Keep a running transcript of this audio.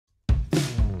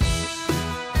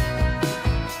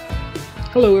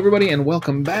Hello everybody and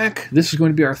welcome back. This is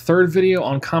going to be our third video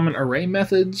on common array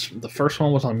methods. The first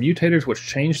one was on mutators, which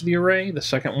changed the array. The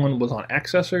second one was on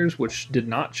accessors, which did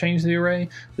not change the array.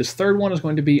 This third one is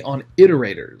going to be on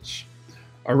iterators.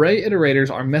 Array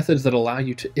iterators are methods that allow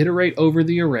you to iterate over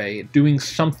the array, doing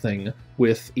something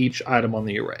with each item on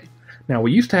the array. Now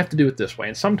we used to have to do it this way,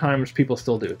 and sometimes people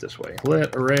still do it this way.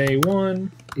 Let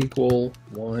array1 equal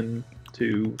 1,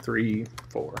 2, 3,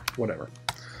 4, whatever.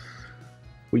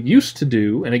 We used to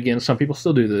do, and again, some people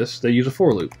still do this, they use a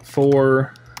for loop.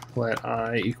 For let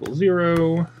I equal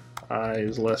 0, I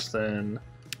is less than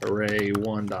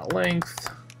array1.length,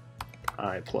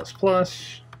 I plus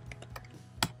plus,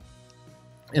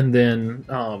 and then,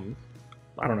 I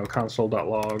don't know,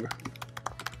 console.log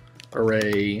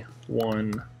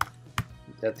array1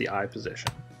 at the I position.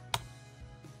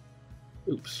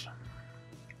 Oops.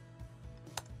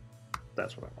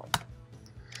 That's what I want.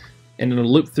 And it'll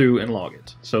loop through and log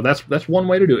it. So that's one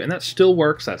way to do it, and that still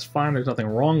works. That's fine. There's nothing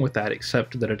wrong with that,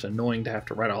 except that it's annoying to have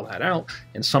to write all that out,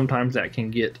 and sometimes that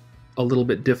can get a little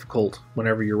bit difficult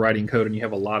whenever you're writing code and you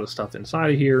have a lot of stuff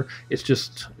inside of here. It's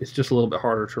just a little bit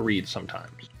harder to read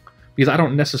sometimes, because I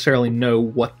don't necessarily know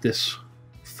what this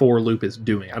for loop is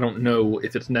doing. I don't know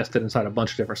if it's nested inside a bunch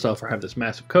of different stuff or have this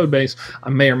massive code base. I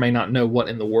may or may not know what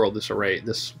in the world this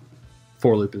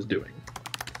for loop is doing.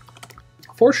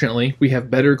 Fortunately, we have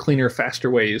better, cleaner,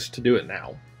 faster ways to do it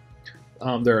now.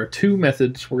 There are two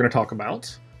methods we're going to talk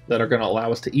about that are going to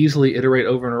allow us to easily iterate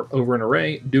over an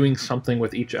array, doing something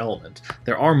with each element.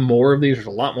 There are more of these, there's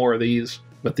a lot more of these,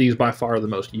 but these by far are the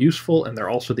most useful, and they're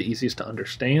also the easiest to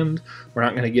understand. We're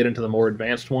not going to get into the more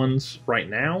advanced ones right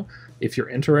now. If you're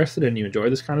interested and you enjoy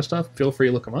this kind of stuff, feel free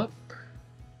to look them up.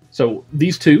 So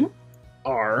these two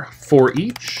are for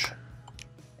each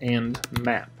and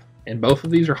map. And both of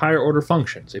these are higher order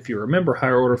functions. If you remember,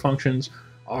 higher order functions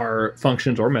are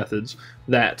functions or methods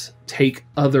that take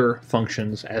other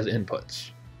functions as inputs.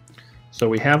 So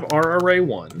we have our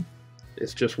array1.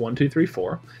 It's just 1, 2, 3,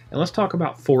 4. And let's talk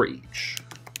about for each.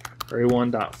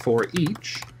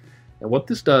 Array1.forEach. And what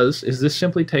this does is this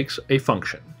simply takes a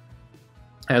function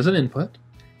as an input,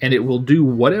 and it will do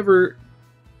whatever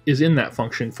is in that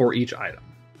function for each item.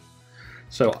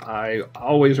 So I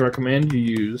always recommend you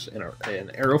use an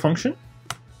arrow function.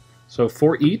 So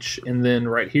for each, and then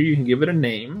right here you can give it a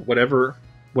name, whatever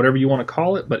you want to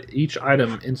call it, but each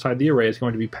item inside the array is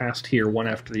going to be passed here one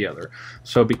after the other.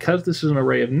 So because this is an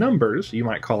array of numbers, you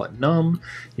might call it num,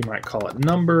 you might call it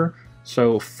number.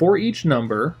 So for each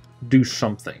number, do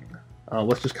something.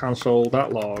 Let's just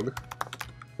console.log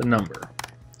the number.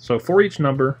 So for each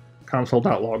number,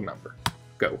 console.log number.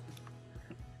 Go.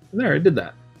 And there, it did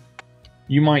that.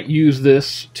 You might use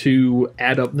this to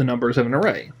add up the numbers of an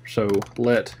array. So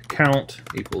let count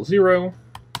equal 0,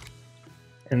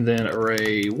 and then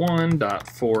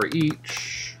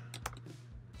array1.forEach.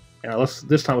 Now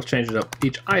this time let's change it up.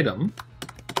 Each item,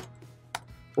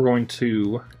 we're going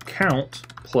to count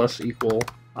plus equal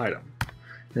item.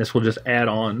 And this will just add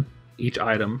on each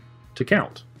item to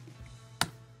count.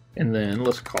 And then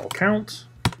let's call count.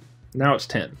 Now it's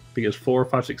 10, because 4,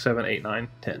 5, 6, 7, 8, 9,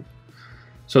 10.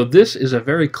 So this is a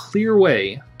very clear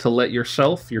way to let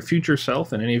yourself, your future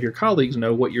self, and any of your colleagues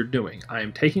know what you're doing. I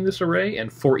am taking this array,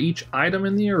 and for each item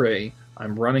in the array,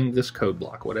 I'm running this code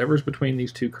block, whatever's between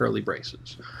these two curly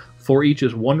braces. For each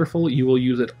is wonderful. You will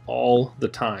use it all the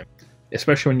time,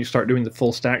 especially when you start doing the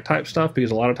full stack type stuff,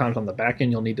 because a lot of times on the back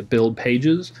end you'll need to build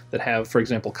pages that have, for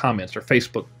example, comments or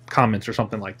Facebook comments or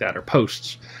something like that, or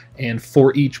posts. And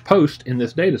for each post in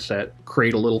this data set,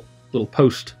 create a little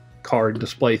post card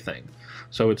display thing.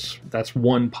 So that's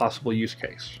one possible use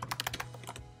case.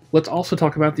 Let's also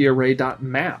talk about the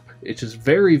array.map, which is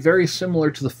very, very similar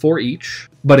to the for each,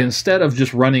 but instead of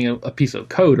just running a piece of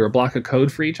code or a block of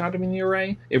code for each item in the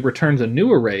array, it returns a new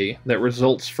array that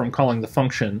results from calling the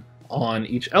function on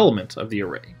each element of the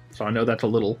array. So I know that's a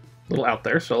little out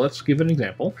there, so let's give an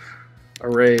example.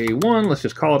 Array1, let's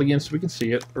just call it again so we can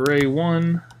see it.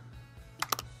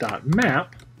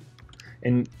 Array1.map.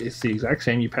 And it's the exact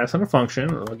same. You pass in a function.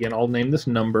 Again, I'll name this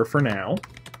number for now.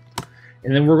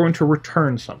 And then we're going to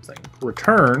return something.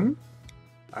 Return,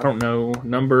 I don't know,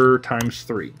 number times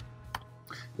 3.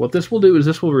 What this will do is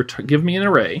this will give me an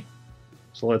array.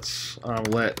 So let's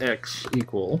let x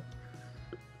equal.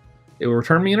 It will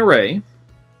return me an array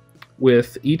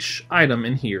with each item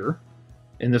in here,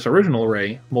 in this original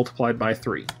array, multiplied by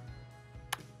 3.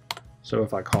 So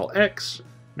if I call x,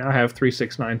 now I have 3,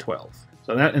 6, 9, 12.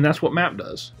 So that's what map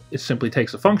does. It simply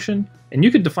takes a function, and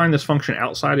you could define this function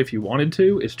outside if you wanted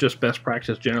to. It's just best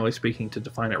practice, generally speaking, to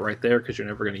define it right there because you're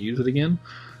never going to use it again.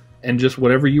 And just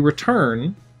whatever you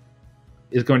return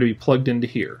is going to be plugged into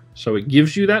here. So it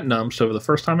gives you that num. So the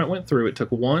first time it went through, it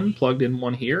took 1, plugged in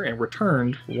 1 here, and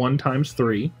returned 1 times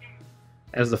 3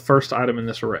 as the first item in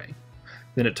this array.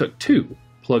 Then it took 2,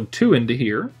 plugged 2 into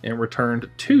here, and returned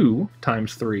 2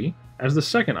 times 3 as the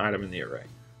second item in the array.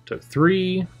 Took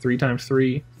 3, 3 times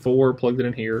 3, 4, plugged it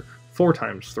in here, 4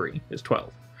 times 3 is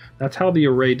 12. That's how the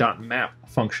array.map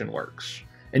function works.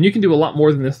 And you can do a lot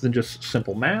more than this than just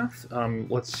simple math.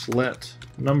 Let's let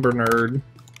number nerd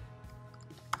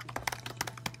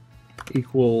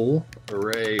equal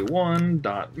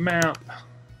array1.map.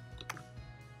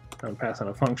 I'm passing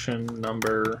a function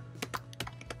number.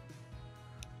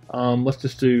 Let's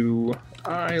just do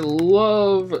I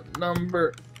love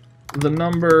number, the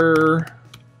number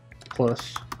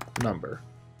plus number.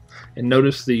 And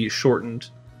notice the shortened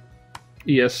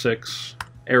ES6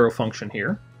 arrow function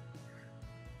here.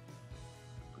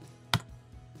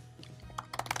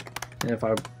 And if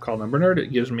I call number nerd,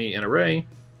 it gives me an array.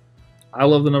 I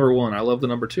love the number 1, I love the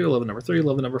number 2, I love the number 3, I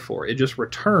love the number 4. It just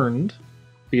returned,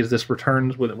 because this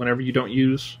returns whenever you don't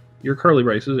use your curly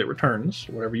braces, it returns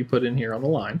whatever you put in here on the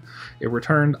line. It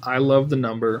returned I love the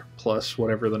number plus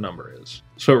whatever the number is.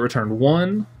 So it returned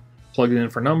 1, plugged it in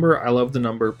for number, I love the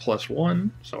number plus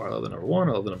 1, so I love the number 1,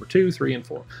 I love the number 2, 3, and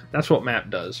 4. That's what map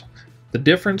does. The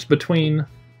difference between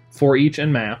for each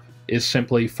and map is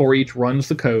simply for each runs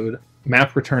the code,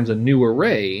 map returns a new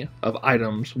array of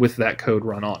items with that code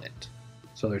run on it.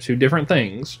 So they're two different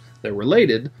things. They're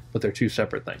related, but they're two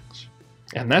separate things.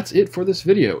 And that's it for this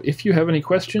video. If you have any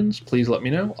questions, please let me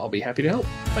know. I'll be happy to help.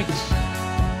 Thanks.